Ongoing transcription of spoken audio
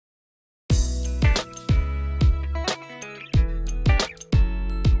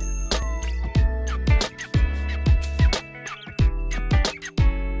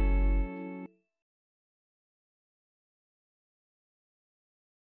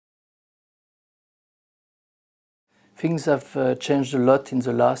Things have changed a lot in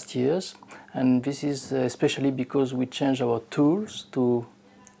the last years, and this is especially because we changed our tools to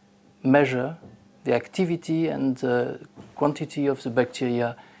measure the activity and the quantity of the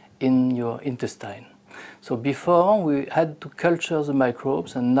bacteria in your intestine. So before we had to culture the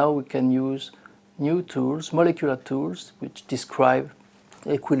microbes, and now we can use new tools, molecular tools, which describe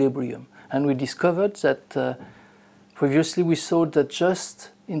equilibrium. And we discovered that previously we thought that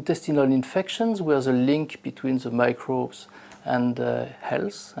just intestinal infections were the link between the microbes and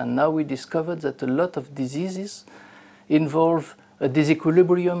health, and now we discovered that a lot of diseases involve a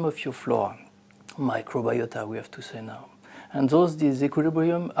disequilibrium of your flora, microbiota we have to say now. And those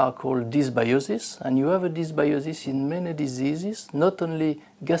disequilibrium are called dysbiosis, and you have a dysbiosis in many diseases, not only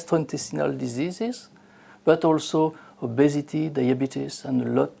gastrointestinal diseases, but also obesity, diabetes, and a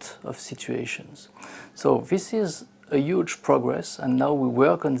lot of situations. So this is a huge progress, and now we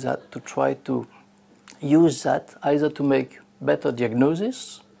work on that to try to use that either to make better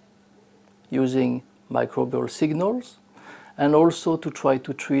diagnosis using microbial signals, and also to try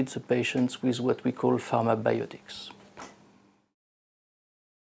to treat the patients with what we call pharmabiotics.